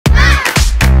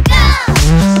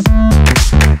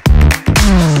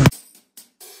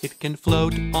can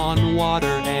float on water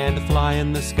and fly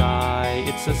in the sky.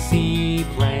 It's a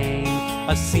seaplane,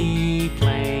 a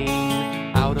seaplane.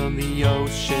 Out on the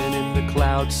ocean in the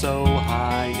clouds so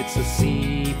high. It's a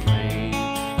seaplane,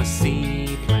 a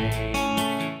seaplane.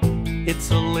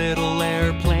 It's a little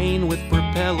airplane with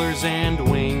propellers and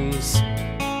wings,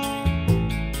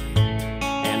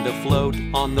 and a float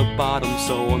on the bottom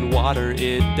so on water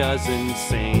it doesn't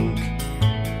sink.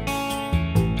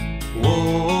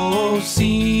 Whoa,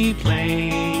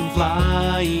 seaplane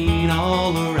flying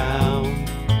all around.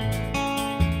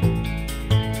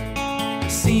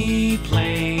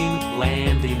 Seaplane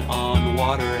landing on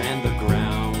water and the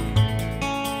ground.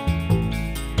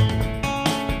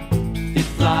 It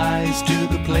flies to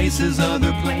the places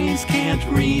other planes can't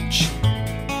reach,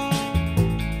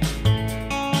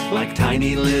 like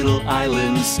tiny little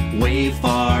islands way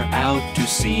far out to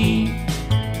sea.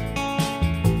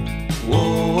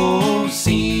 Whoa,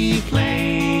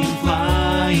 seaplane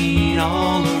flying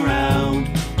all around.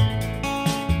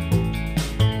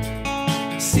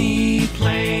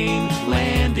 Seaplane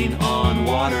landing on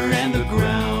water and the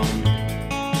ground.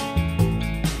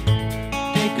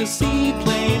 Take a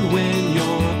seaplane when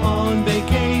you're on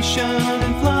vacation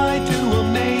and fly to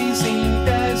amazing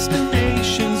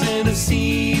destinations in a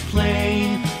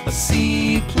seaplane, a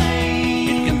seaplane.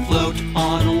 It can float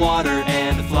on water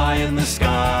and fly in the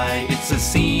sky. It's a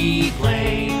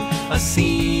seaplane, a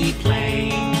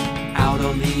seaplane. Out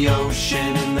on the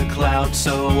ocean in the clouds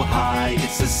so high.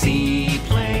 It's a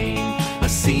seaplane, a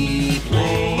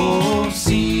seaplane. Oh,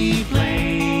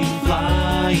 seaplane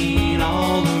flying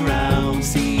all around.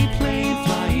 Seaplane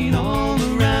flying all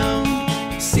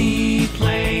around.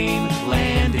 Seaplane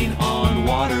landing on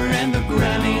water and the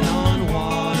ground. Landing on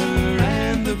water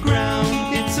and the ground.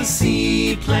 It's a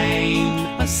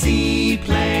seaplane, a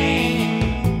seaplane.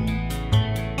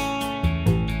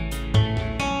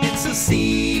 It's a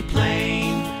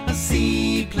seaplane, a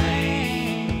seaplane.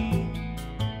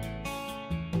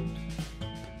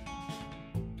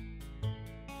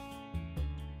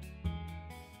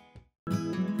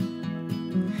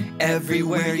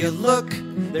 Everywhere you look,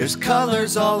 there's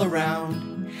colors all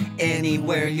around.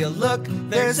 Anywhere you look,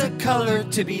 there's a color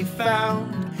to be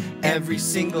found. Every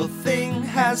single thing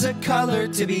has a color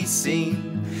to be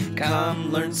seen.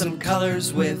 Come learn some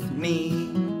colors with me.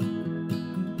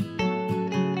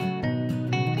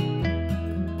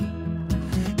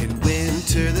 In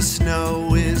winter the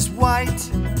snow is white.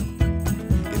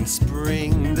 In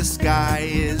spring the sky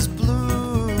is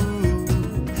blue.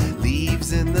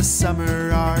 Leaves in the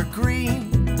summer are green,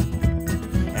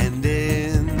 and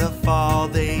in the fall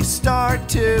they start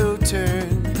to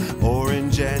turn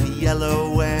orange and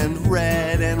yellow and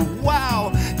red. And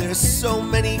wow, there's so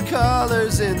many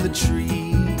colors in the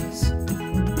trees.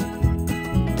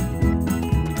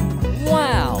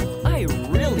 Wow, I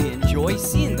really enjoy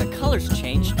seeing the colors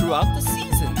change throughout the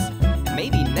seasons.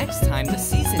 Maybe next time the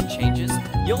season changes,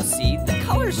 you'll see the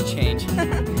colors change.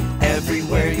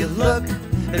 Everywhere you look,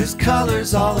 there's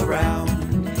colors all around.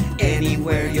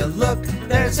 Anywhere you look,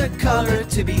 there's a color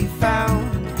to be found.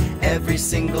 Every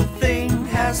single thing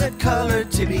has a color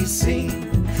to be seen.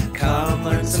 Come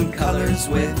learn some colors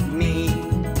with me.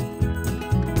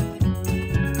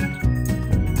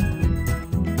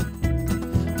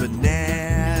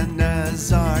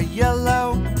 Bananas are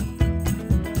yellow,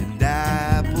 and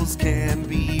apples can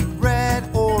be red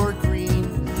or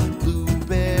green.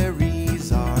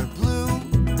 Blueberries are blue.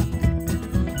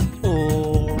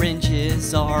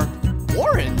 Oranges are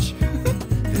orange.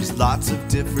 There's lots of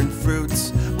different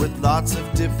fruits with lots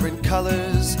of different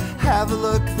colors. Have a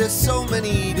look, there's so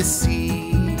many to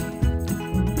see.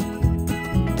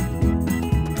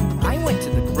 I went to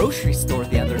the grocery store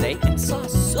the other day and saw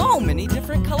so many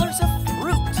different colors of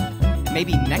fruit.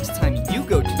 Maybe next time you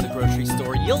go to the grocery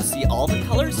store, you'll see all the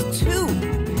colors too.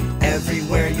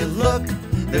 Everywhere you look,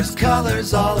 there's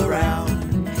colors all around.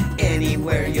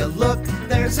 Anywhere you look,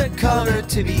 there's a color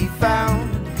to be found.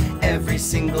 Every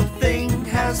single thing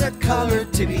has a color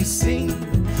to be seen.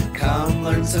 Come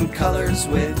learn some colors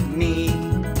with me.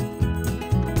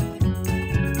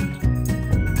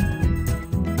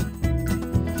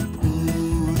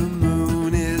 Ooh, the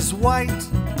moon is white,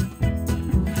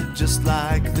 just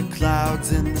like the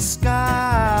clouds in the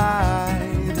sky.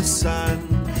 The sun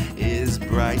is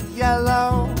bright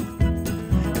yellow,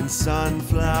 and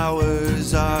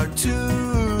sunflowers are too.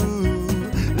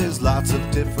 There's lots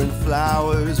of different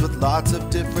flowers with lots of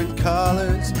different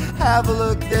colors. Have a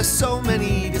look, there's so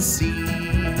many to see.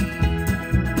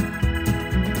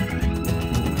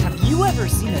 Have you ever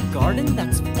seen a garden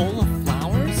that's full of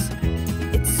flowers?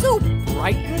 It's so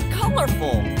bright and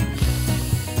colorful.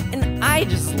 And I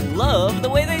just love the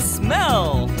way they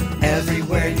smell.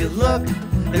 Everywhere you look,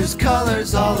 there's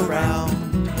colors all around.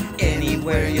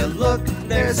 Anywhere you look,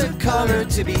 there's a color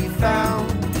to be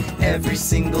found. Every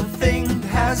single thing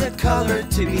has a color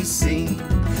to be seen.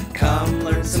 Come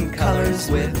learn some colors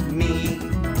with me.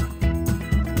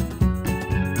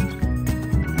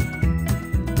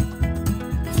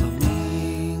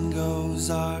 Flamingos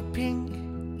are pink,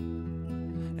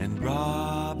 and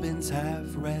robins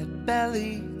have red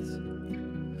bellies.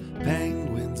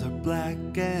 Penguins are black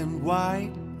and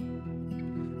white,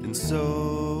 and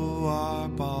so are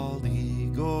bald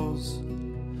eagles.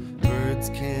 Birds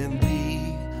can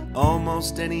be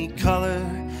almost any color.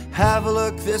 Have a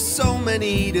look, there's so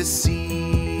many to see.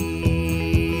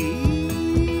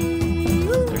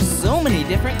 There's so many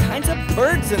different kinds of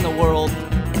birds in the world,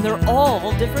 and they're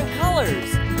all different colors.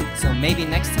 So maybe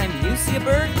next time you see a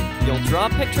bird, you'll draw a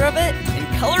picture of it and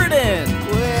color it in.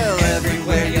 Well,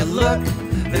 everywhere you look,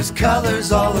 there's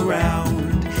colors all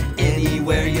around.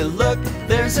 Anywhere you look,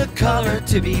 there's a color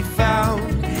to be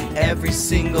found. Every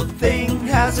single thing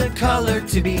has a color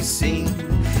to be seen.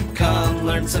 Come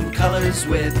learn some colors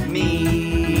with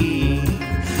me.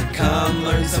 Come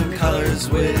learn some colors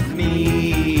with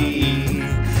me.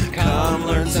 Come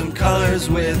learn some colors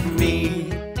with me.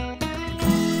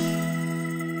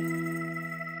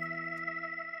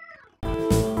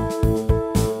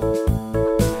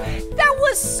 That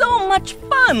was so much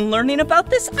fun learning about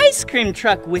this ice cream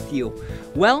truck with you.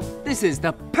 Well, this is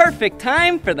the perfect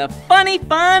time for the funny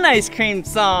fun ice cream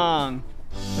song.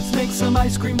 Let's make some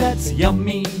ice cream that's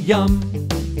yummy yum.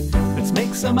 Let's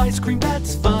make some ice cream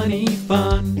that's funny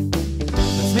fun.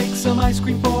 Let's make some ice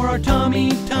cream for our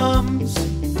tummy tums.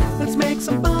 Let's make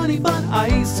some funny fun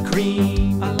ice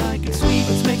cream. I like it sweet.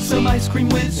 Let's make some ice cream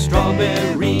with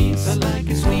strawberries. I like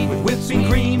it sweet. With whipping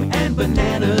cream and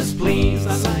bananas, please.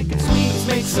 I like it sweet. Let's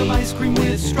make some ice cream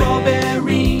with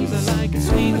strawberries. I like it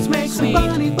sweet. Let's make some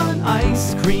funny fun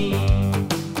ice cream.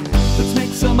 Let's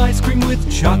make some ice cream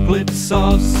with chocolate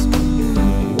sauce.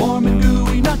 Warm and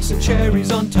gooey nuts and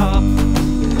cherries on top.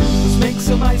 Let's make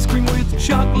some ice cream with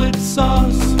chocolate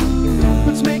sauce.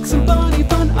 Let's make some funny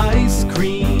fun ice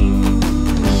cream.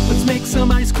 Let's make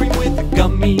some ice cream with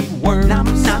gummy worms. Nom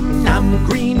nom nom.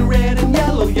 Green, red, and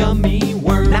yellow yummy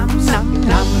worms. Nom nom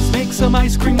nom. Let's make some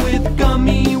ice cream with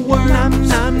gummy worms.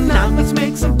 Nom nom nom. Let's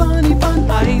make some funny fun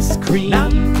ice cream.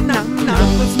 Nom nom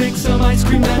nom. Let's make some ice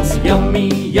cream that's yummy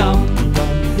yum.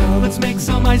 Let's make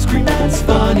some ice cream that's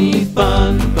funny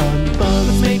fun.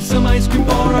 Let's make some ice cream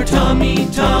for our tummy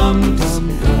tums.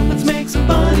 Let's make some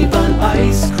funny fun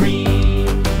ice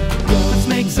cream. Let's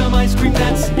make some ice cream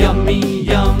that's yummy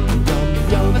yum.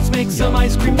 Let's make some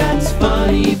ice cream that's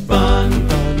funny fun.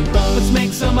 Let's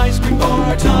make some ice cream for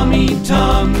our tummy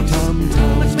tums.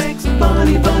 Let's make some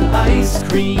funny fun ice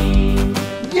cream.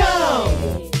 Yum!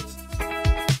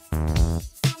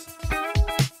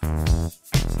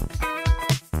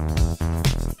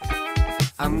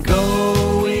 I'm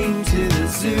going to the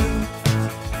zoo.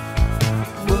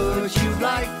 Would you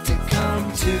like to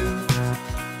come too?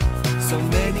 So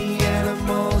many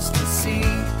animals to see,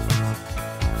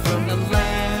 from the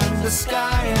land, the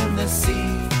sky, and the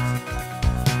sea.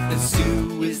 The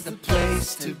zoo is the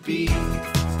place to be.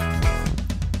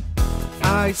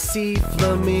 I see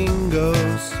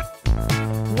flamingos.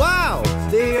 Wow,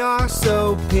 they are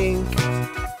so pink.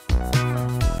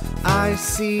 I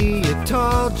see a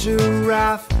tall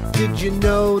giraffe. Did you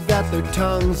know that their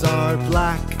tongues are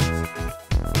black?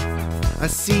 I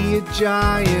see a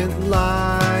giant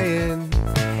lion.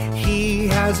 He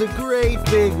has a great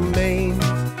big mane.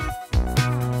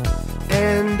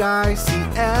 And I see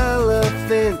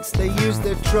elephants. They use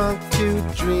their trunk to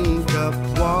drink up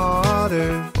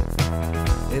water.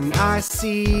 And I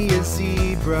see a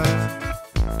zebra.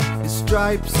 His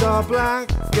stripes are black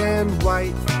and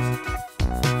white.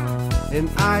 And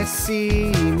I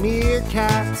see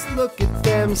meerkats. Look at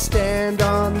them stand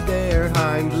on their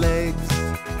hind legs.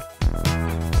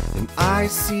 And I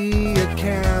see a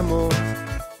camel.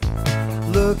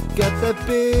 Look at the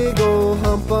big old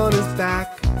hump on his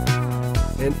back.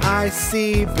 And I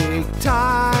see big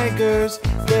tigers.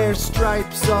 Their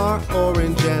stripes are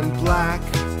orange and black.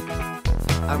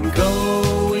 I'm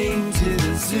going to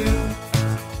the zoo.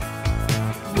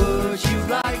 Would you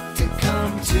like to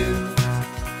come too?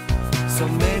 So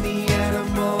many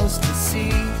animals to see,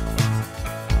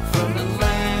 from the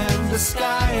land, the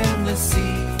sky, and the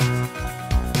sea.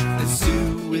 The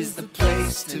zoo is the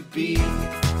place to be.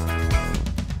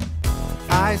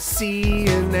 I see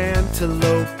an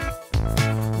antelope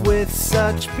with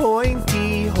such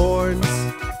pointy horns.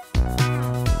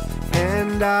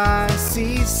 And And I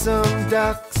see some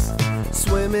ducks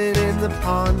swimming in the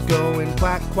pond going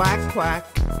quack, quack, quack.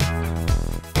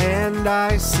 And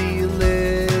I see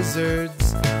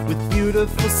lizards with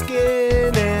beautiful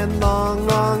skin and long,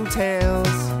 long tails.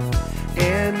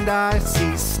 And I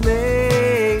see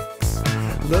snakes,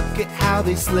 look at how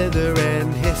they slither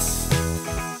and hiss.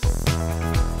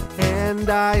 And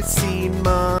I see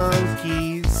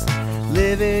monkeys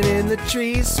living in the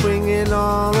trees, swinging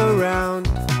all around.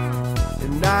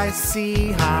 And I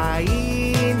see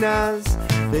hyenas,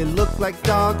 they look like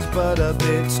dogs but a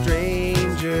bit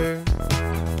stranger.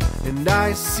 And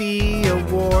I see a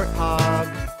warthog,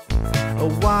 a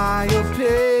wild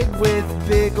pig with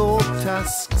big old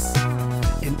tusks.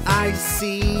 And I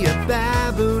see a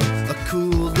baboon, a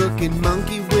cool looking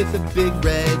monkey with a big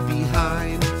red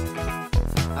behind.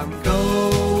 I'm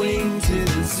going to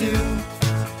the zoo.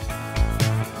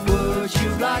 Would you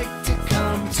like to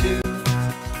come too?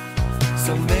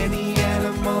 So many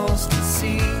animals to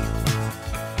see,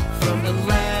 from the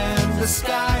land, the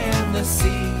sky and the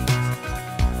sea.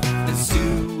 The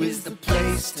zoo is the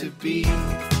place to be.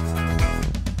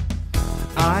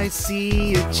 I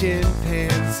see a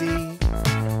chimpanzee,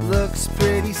 looks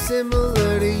pretty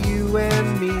similar to you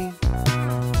and me.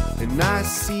 And I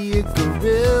see a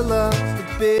gorilla, the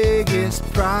biggest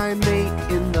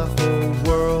primate in the whole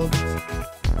world.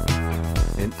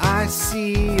 And I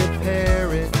see a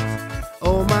parrot,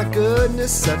 oh my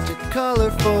goodness, such a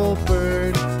colorful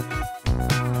bird.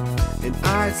 And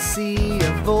I see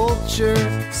a vulture,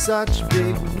 such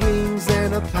big wings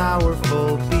and a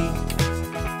powerful beak.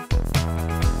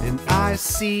 And I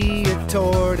see a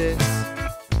tortoise,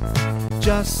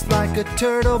 just like a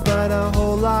turtle but a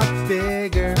whole lot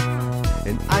bigger.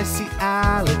 And I see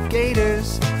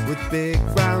alligators with big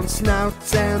round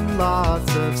snouts and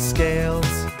lots of scales.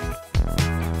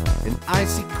 And I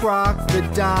see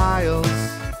crocodiles,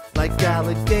 like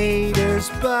alligators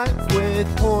but with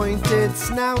pointed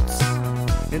snouts.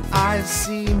 And I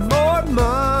see more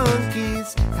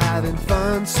monkeys having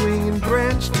fun swinging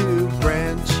branch to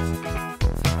branch.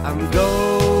 I'm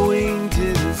going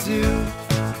to the zoo.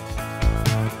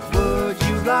 Would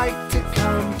you like to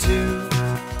come too?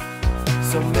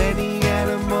 So many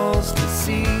animals to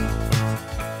see,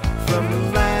 from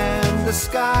the land, the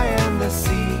sky and the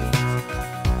sea.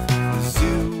 The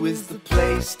zoo is the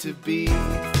place to be.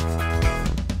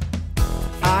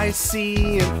 I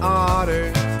see an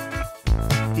otter,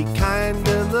 he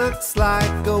kinda looks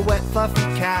like a wet fluffy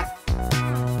cat.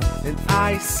 And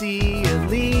I see a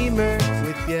lemur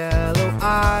with yellow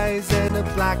eyes and a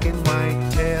black and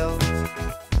white tail.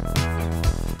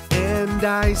 And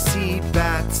I see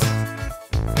bats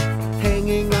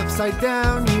hanging upside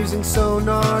down using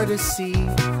sonar to see.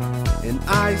 And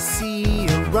I see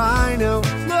a rhino,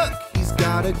 look, he's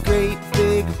got a great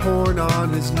big horn on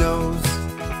his nose.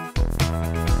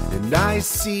 And I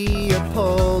see a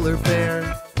polar bear,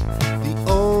 the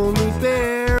only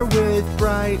bear with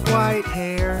bright white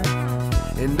hair.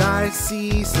 And I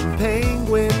see some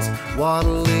penguins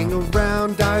waddling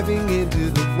around, diving into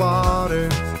the water.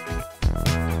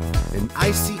 And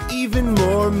I see even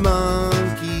more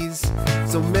monkeys,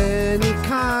 so many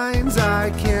kinds I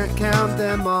can't count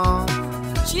them all.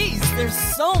 Jeez, there's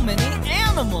so many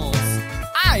animals.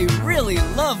 I really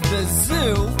love the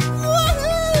zoo.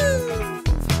 Woohoo!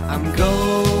 I'm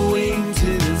going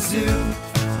to the zoo.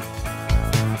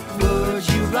 Would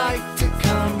you like to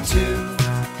come too?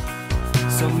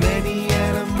 So many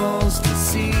animals to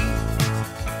see,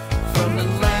 from the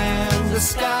land, the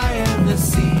sky and the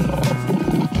sea.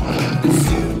 The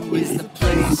zoo is the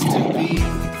place to be.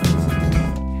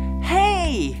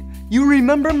 Hey, you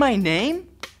remember my name?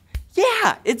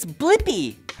 Yeah, it's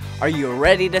Blippi. Are you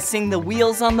ready to sing the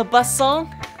Wheels on the Bus song?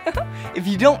 If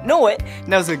you don't know it,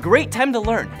 now's a great time to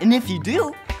learn. And if you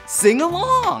do, sing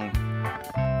along.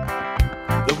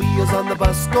 The wheels on the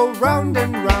bus go round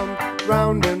and round,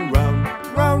 round and round,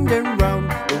 round and round.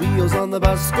 The wheels on the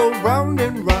bus go round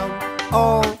and round,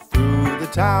 all through the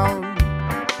town.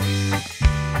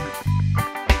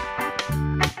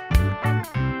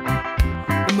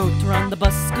 The motor on the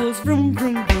bus goes vroom,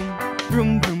 vroom, vroom,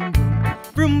 vroom, vroom,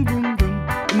 vroom, vroom, vroom, vroom.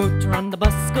 The motor on the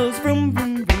bus goes vroom,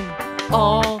 vroom, vroom,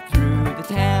 all through the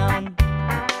town.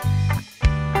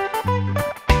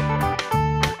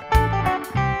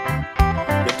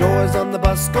 The doors on the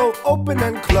bus go open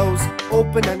and close,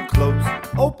 open and close,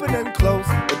 open and close.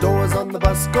 The doors on the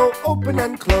bus go open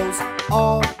and close,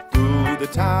 all through the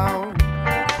town.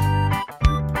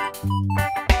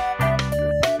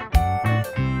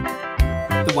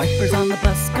 The wipers on the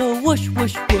bus go whoosh,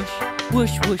 whoosh, whoosh,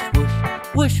 whoosh, whoosh, whoosh,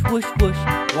 whoosh, whoosh, whoosh.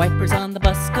 The wipers on the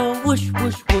bus go whoosh,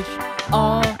 whoosh, whoosh,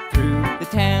 all through the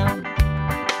town.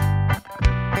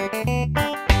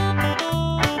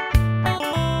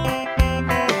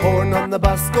 The horn on the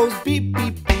bus goes beep,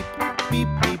 beep, beep, beep,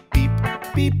 beep, beep,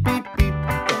 beep, beep, beep.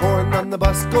 The horn on the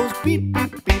bus goes beep,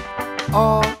 beep, beep,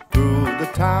 all through the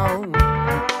town.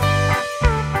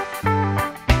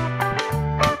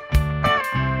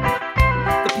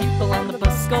 The people on the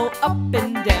bus go up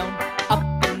and down, up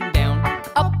and down,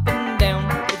 up and down.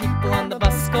 The people on the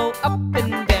bus go up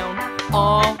and down,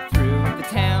 all through the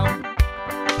town.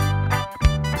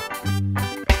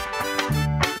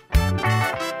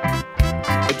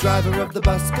 The driver of the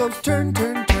bus goes turn,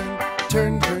 turn, turn,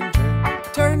 turn, turn, turn,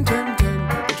 turn, turn, turn.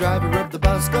 The driver of the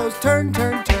bus goes turn,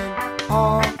 turn, turn,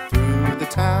 all through the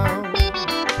town.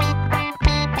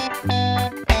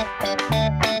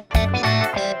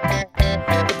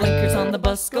 The blinkers on the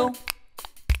bus go.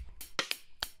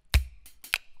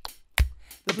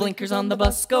 The blinkers on the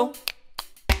bus go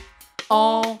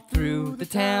all through the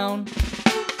town.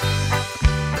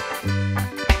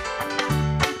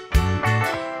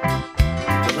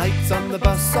 The lights on the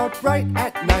bus are bright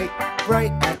at night,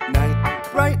 bright at night,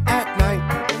 bright at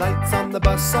night. The lights on the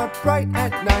bus are bright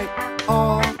at night,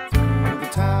 all through the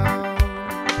town.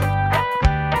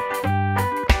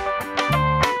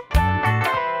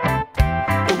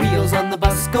 The wheels on the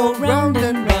bus go round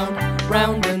and round,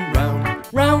 round and round,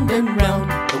 round and round.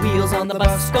 The wheels on the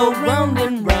bus go round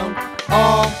and round,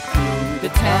 all through the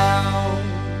town.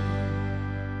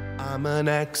 I'm an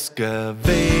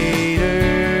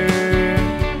excavator,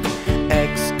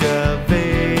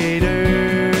 excavator.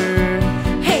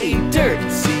 Hey,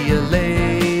 dirt! See you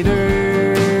later.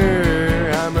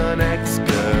 I'm an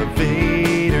excavator.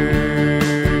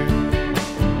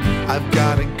 I've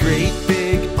got a great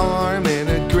big arm and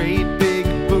a great big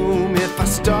boom. If I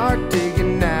start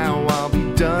digging now, I'll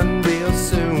be done real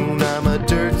soon. I'm a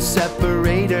dirt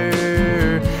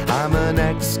separator. I'm an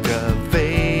excavator.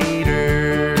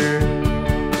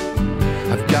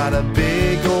 I've got a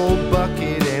big old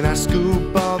bucket and I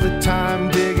scoop all the time,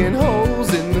 digging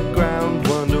holes in the ground,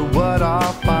 wonder what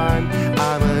I'll find.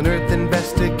 I'm an earth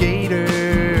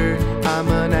investigator. I'm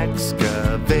an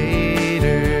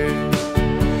excavator.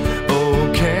 Oh,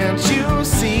 can't you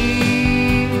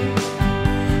see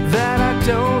that I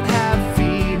don't have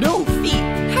feet? No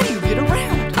feet! How do you get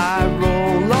around? I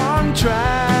roll on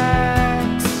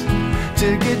tracks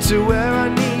to get to where I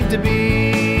need to be.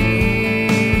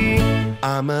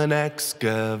 I'm an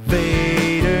excavator,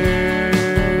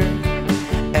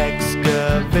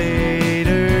 excavator.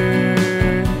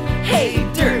 Hey,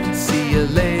 dirt! See you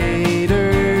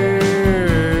later.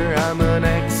 I'm an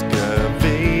excavator.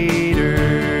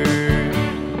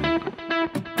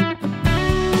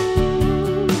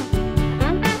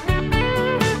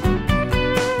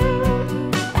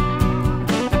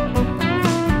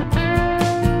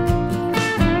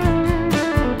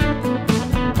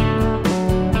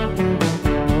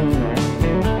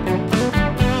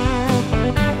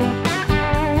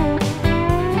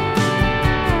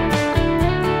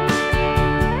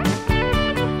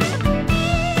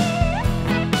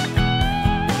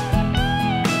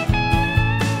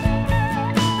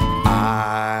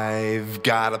 I've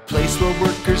got a place where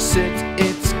workers sit,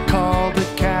 it's called a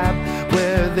cab,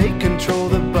 where they control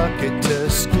the bucket to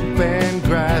scoop and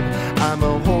grab. I'm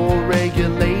a hole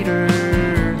regulator,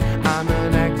 I'm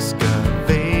an excavator.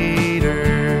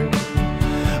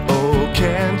 Oh,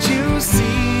 can't you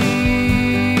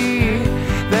see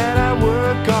that I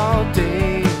work all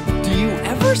day? Do you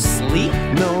ever sleep?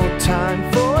 No time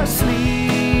for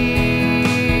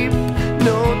sleep,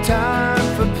 no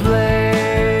time for play.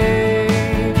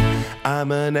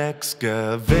 I'm an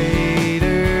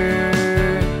excavator,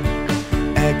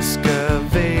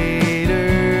 excavator.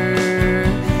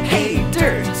 Hey,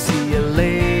 dirt! See you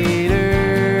later.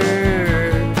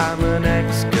 I'm an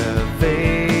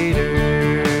excavator,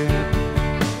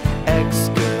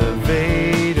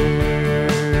 excavator,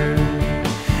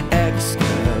 excavator.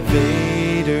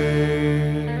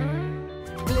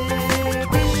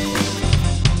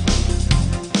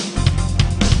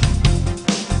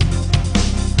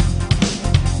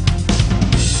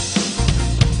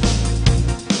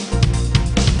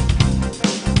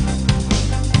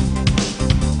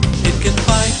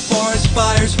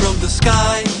 Fires from the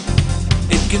sky.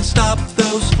 It can stop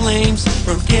those flames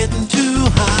from getting too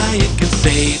high. It can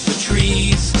save the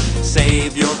trees,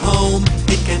 save your home.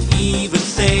 It can even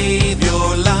save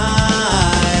your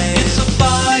life. It's a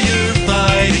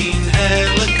firefighting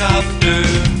helicopter,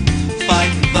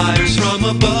 fighting fires from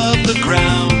above the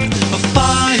ground. A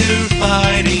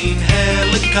firefighting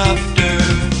helicopter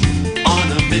on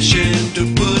a mission to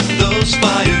put those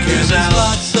fires out.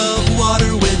 Lots of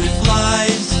water when it flies.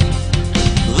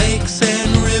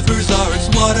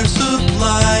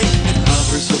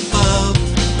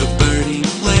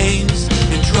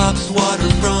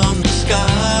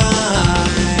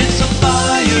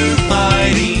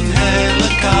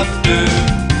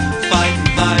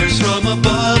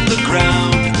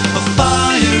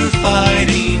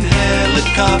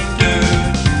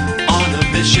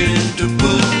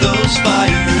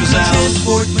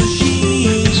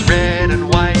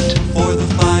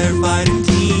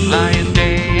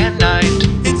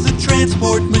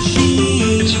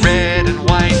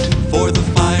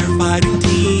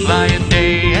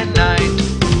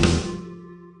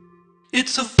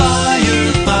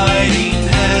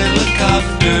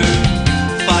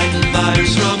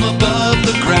 from above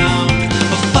the ground.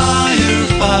 A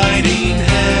firefighting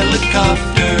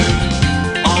helicopter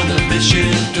on a mission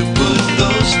to put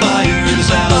those fires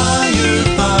out.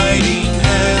 Firefighting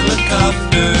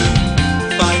helicopter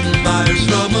fighting fires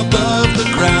from above the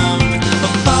ground. A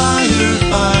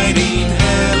firefighting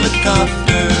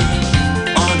helicopter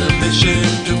on a mission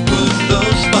to put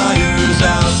those fires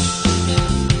out.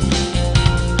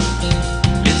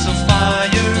 It's a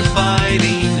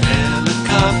firefighting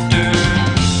helicopter.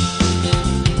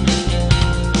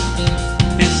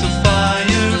 It's a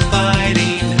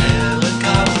firefighting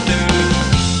helicopter.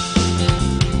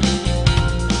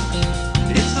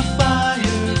 It's a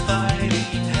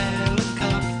firefighting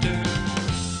helicopter.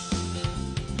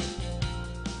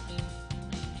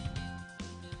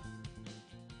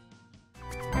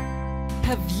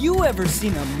 Have you ever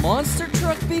seen a monster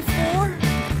truck before?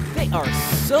 They are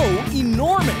so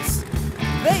enormous.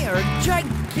 They are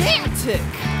gigantic.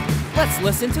 Let's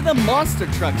listen to the monster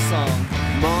truck song.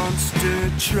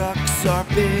 Monster trucks are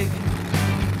big.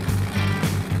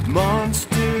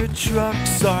 Monster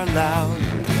trucks are loud.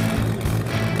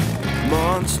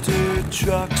 Monster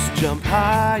trucks jump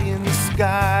high in the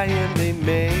sky and they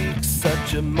make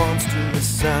such a monstrous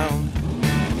sound.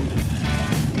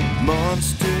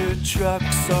 Monster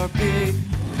trucks are big.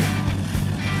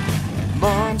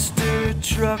 Monster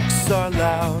trucks are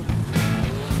loud.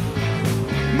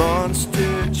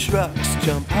 Monster trucks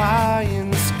jump high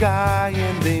in the sky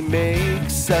and they make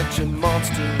such a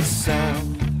monstrous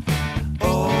sound.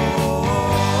 Oh,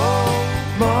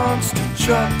 monster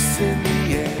trucks in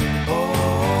the air.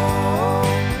 Oh,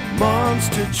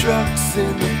 monster trucks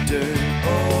in the dirt.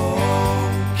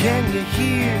 Oh, can you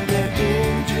hear their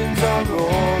engines are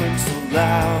roaring so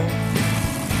loud?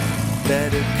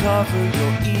 Better cover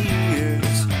your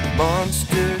ears.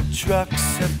 Monster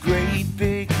trucks have great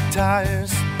big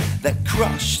tires that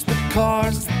crush the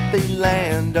cars that they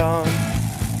land on.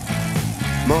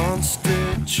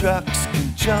 Monster trucks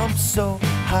can jump so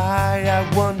high,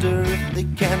 I wonder if they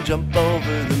can jump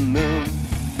over the moon.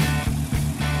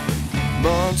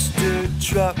 Monster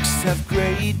trucks have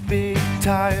great big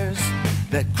tires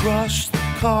that crush the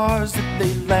cars that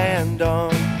they land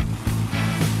on.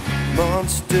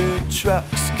 Monster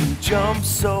trucks can jump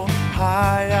so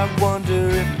high, I wonder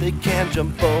if they can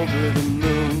jump over the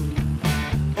moon.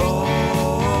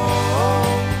 Oh,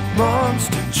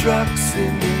 monster trucks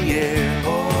in the air.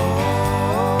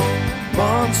 Oh,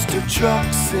 monster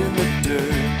trucks in the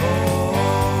dirt. Oh,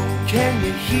 can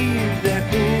you hear their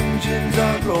engines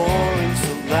are roaring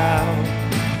so loud?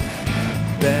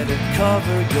 Better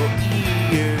cover your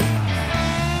ears.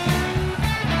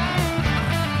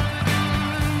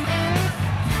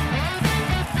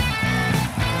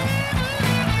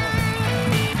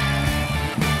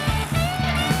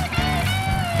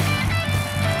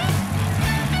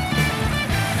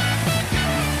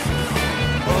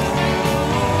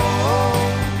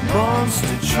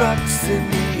 Monster trucks in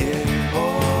the air.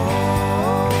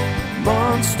 Oh,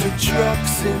 monster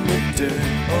trucks in the dirt.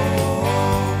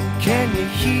 Oh, can you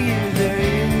hear their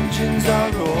engines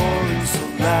are roaring so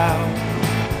loud?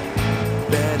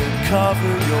 Better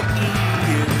cover your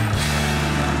ears.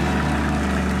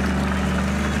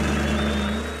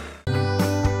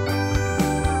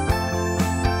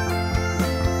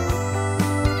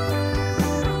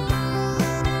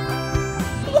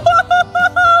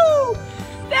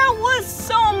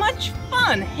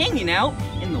 Hanging out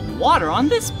in the water on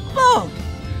this boat.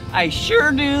 I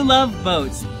sure do love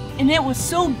boats, and it was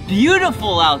so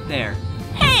beautiful out there.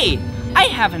 Hey, I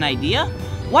have an idea.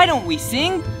 Why don't we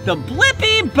sing the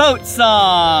Blippi boat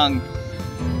song?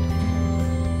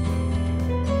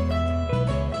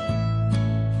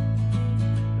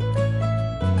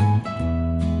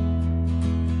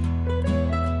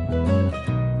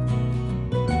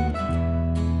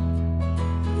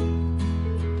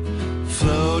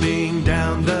 Floating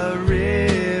down the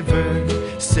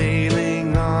river,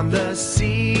 sailing on the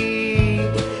sea,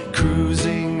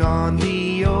 cruising on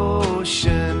the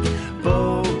ocean,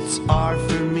 boats are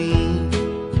for me.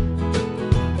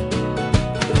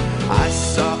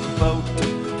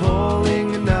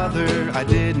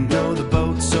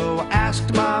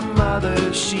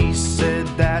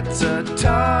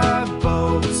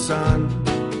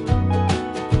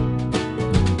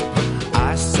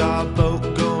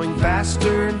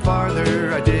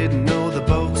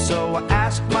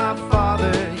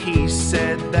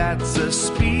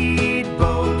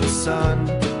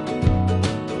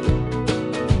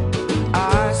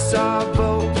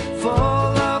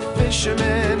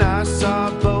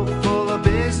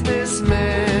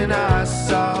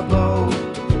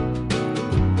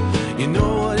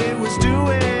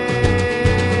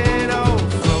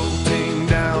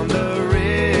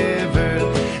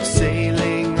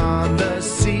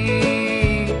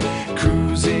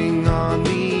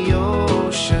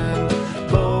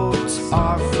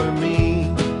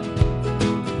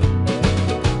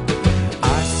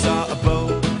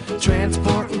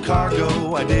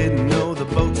 I didn't know the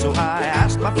boat, so I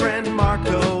asked my friend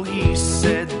Marco. He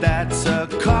said that's a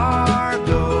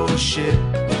cargo ship.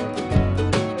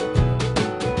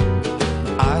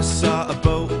 I saw a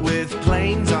boat with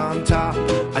planes on top.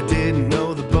 I didn't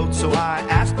know the boat, so I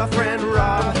asked my friend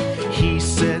Rob. He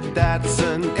said that's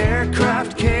an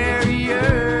aircraft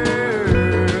carrier.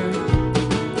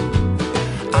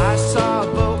 I saw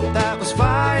a boat that was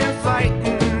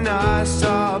firefighting. I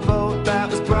saw a boat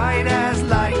that was bright as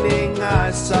lightning.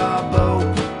 I saw a boat,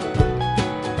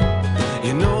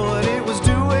 you know what it was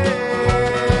doing?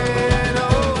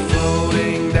 Oh,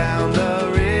 floating down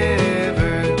the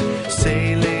river,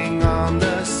 sailing on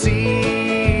the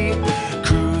sea,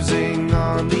 cruising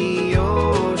on the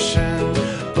ocean.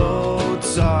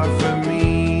 Boats are for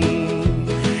me,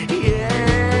 yeah.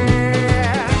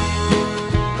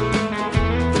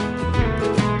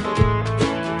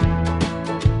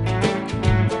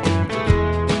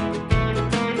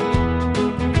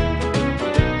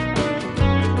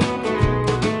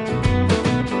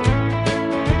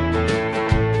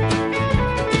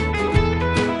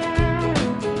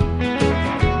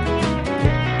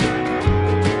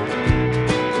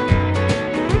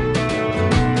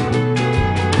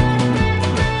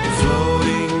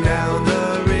 Floating down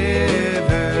the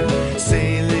river,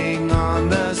 sailing on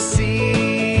the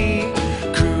sea,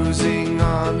 cruising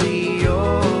on the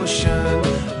ocean.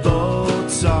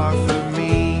 Boats are for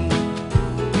me.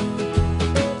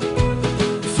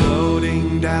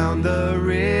 Floating down the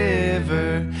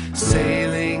river,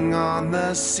 sailing on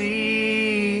the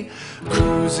sea,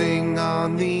 cruising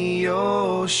on the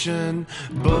ocean.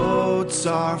 Boats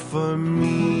are for me.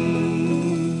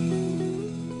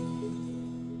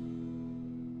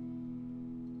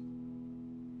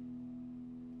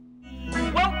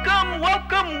 Welcome,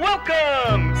 welcome,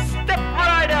 welcome! Step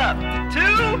right up to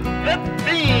the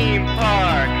theme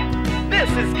park. This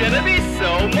is gonna be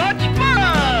so much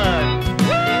fun!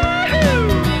 Woohoo!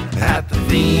 At the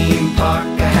theme park,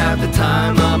 I have the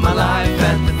time of my life.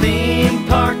 At the theme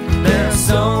park, there are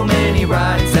so many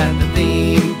rides. At the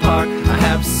theme park, I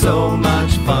have so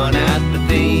much fun at the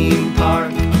theme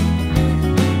park.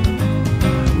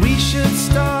 We should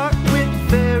start with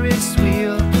Ferris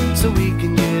wheel so we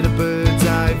can get a bird's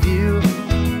eye view.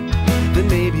 Then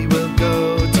maybe we'll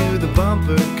go to the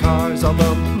bumper cars. I'll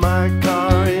bump my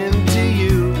car into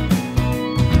you.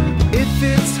 If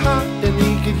it's hot and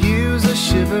we could use a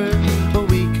shiver, or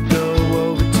we could go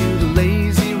over to the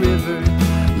lazy river,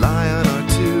 lie on our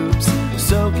tubes,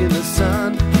 soak in the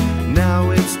sun.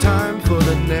 Now it's time for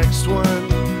the next one.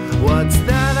 What's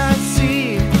that I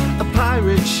see? A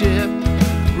pirate ship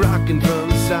rocking from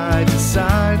side to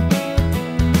side.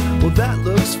 Well, that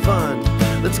looks fun.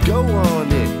 Let's go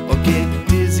on it or get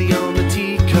dizzy on the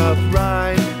teacup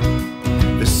ride.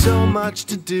 There's so much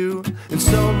to do and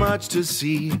so much to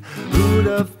see. Who'd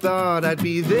have thought I'd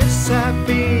be this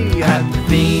happy? At the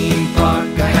theme park,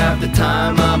 I have the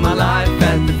time of my life.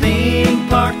 At the theme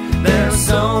park, there are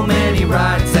so many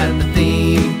rides. At the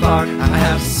theme park, I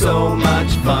have so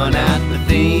much fun at the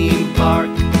theme park.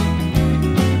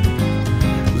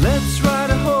 Let's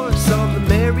ride a horse on the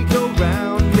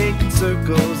merry-go-round, making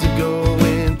circles and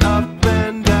going up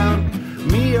and down.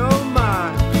 Me oh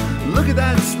my, look at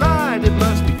that slide. It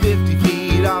must be 50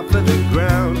 feet off of the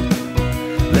ground.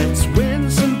 Let's win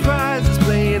some prizes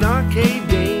playing arcade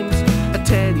games, a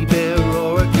teddy bear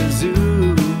or a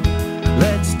kazoo.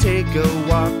 Let's take a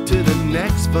walk to the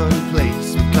next fun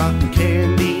place with cotton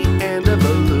candy and a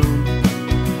balloon.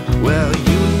 Well,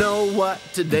 you know what,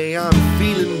 today I'm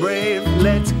feeling brave.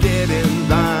 Let's get in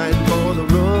line for the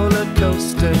roller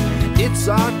coaster. It's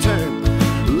our turn.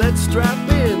 Let's strap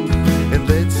in and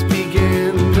let's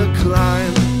begin to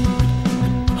climb.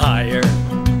 Higher,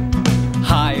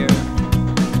 higher,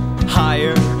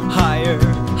 higher, higher,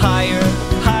 higher,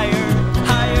 higher,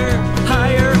 higher,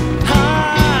 higher,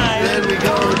 higher. Then we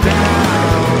go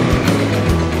down.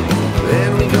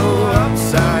 Then we go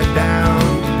upside down.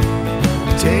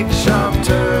 Take a sharp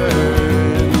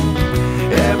turn.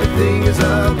 Everything is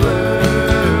a blur.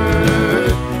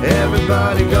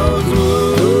 Everybody goes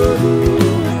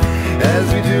woo as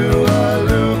we do a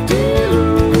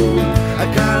loop-de-loop. I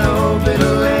kinda hope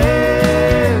it'll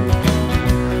land,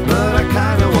 but I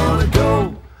kinda wanna go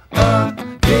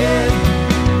again.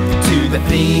 To the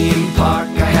theme park,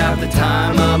 I have the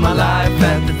time of my life.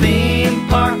 At the theme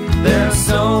park, there are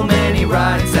so many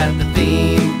rides. At the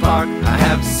theme park, I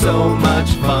have so much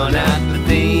fun at the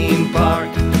theme park.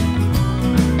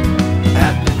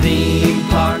 At the theme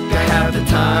park, I have the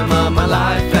time of my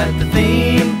life. At the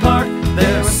theme park,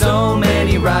 there are so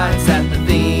many rides. At the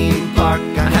theme park,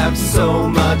 I have so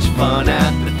much fun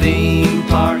at the theme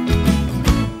park.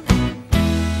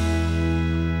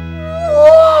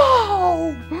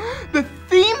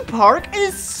 park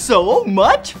is so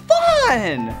much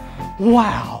fun!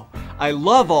 Wow, I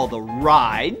love all the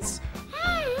rides.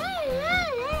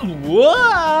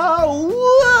 Whoa,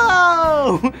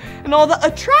 whoa! And all the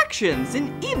attractions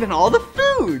and even all the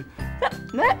food.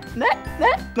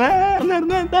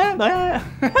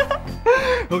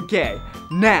 Okay,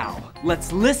 now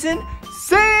let's listen,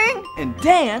 sing, and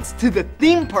dance to the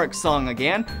theme park song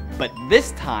again, but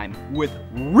this time with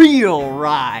real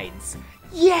rides.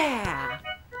 Yeah!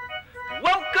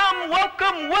 Welcome,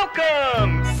 welcome,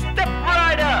 welcome! Step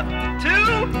right up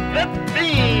to the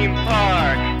theme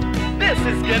park. This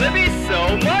is gonna be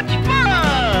so much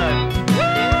fun!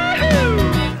 Woo-hoo!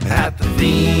 At the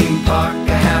theme park,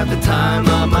 I have the time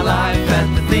of my life.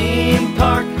 At the theme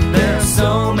park, there are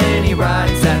so many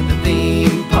rides. At the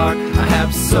theme park, I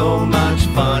have so much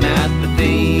fun at the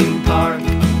theme park.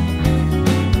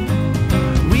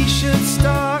 We should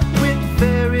start with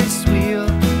Ferris wheel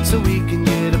so we can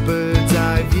get a bird's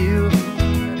eye view.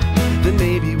 Then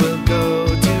maybe we'll go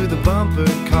to the bumper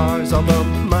cars. I'll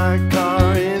bump my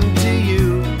car into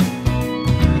you.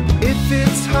 If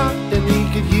it's hot and we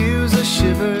could use a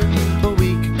shiver, or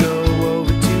we could go over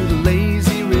to the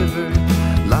lazy river,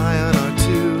 lie on our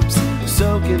tubes,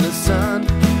 soak in the sun.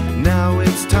 Now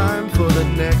it's time for the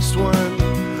next one.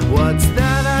 What's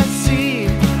that I see?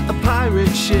 A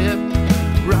pirate ship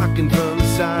rocking from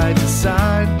side to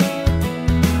side.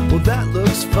 Well, that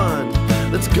looks fun.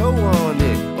 Let's go on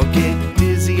it or get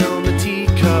dizzy on the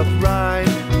teacup ride.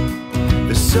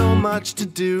 There's so much to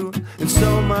do and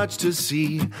so much to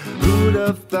see. Who'd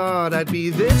have thought I'd be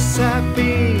this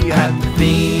happy? At the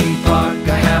theme park,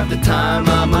 I have the time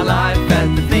of my life.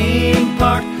 At the theme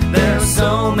park, there are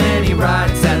so many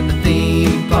rides. At the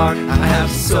theme park, I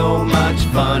have so much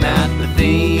fun at the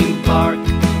theme park.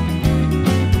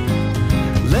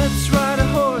 Let's ride a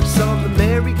horse on the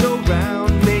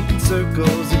merry-go-round, making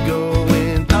circles and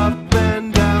going up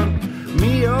and down.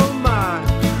 Me oh my,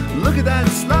 look at that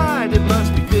slide. It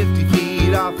must be 50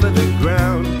 feet off of the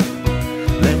ground.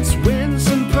 Let's win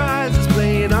some prizes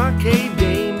playing arcade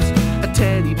games, a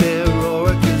teddy bear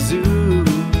or a kazoo.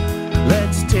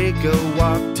 Let's take a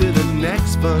walk to the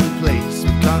next fun place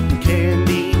with cotton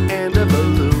candy and a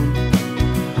balloon.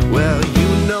 Well,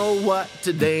 you know what,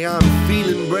 today I'm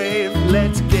feeling brave.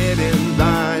 Let's get in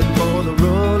line for the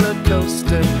roller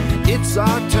coaster. It's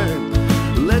our turn.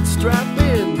 Let's strap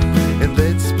in and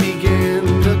let's begin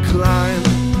to climb.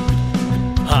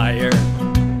 Higher,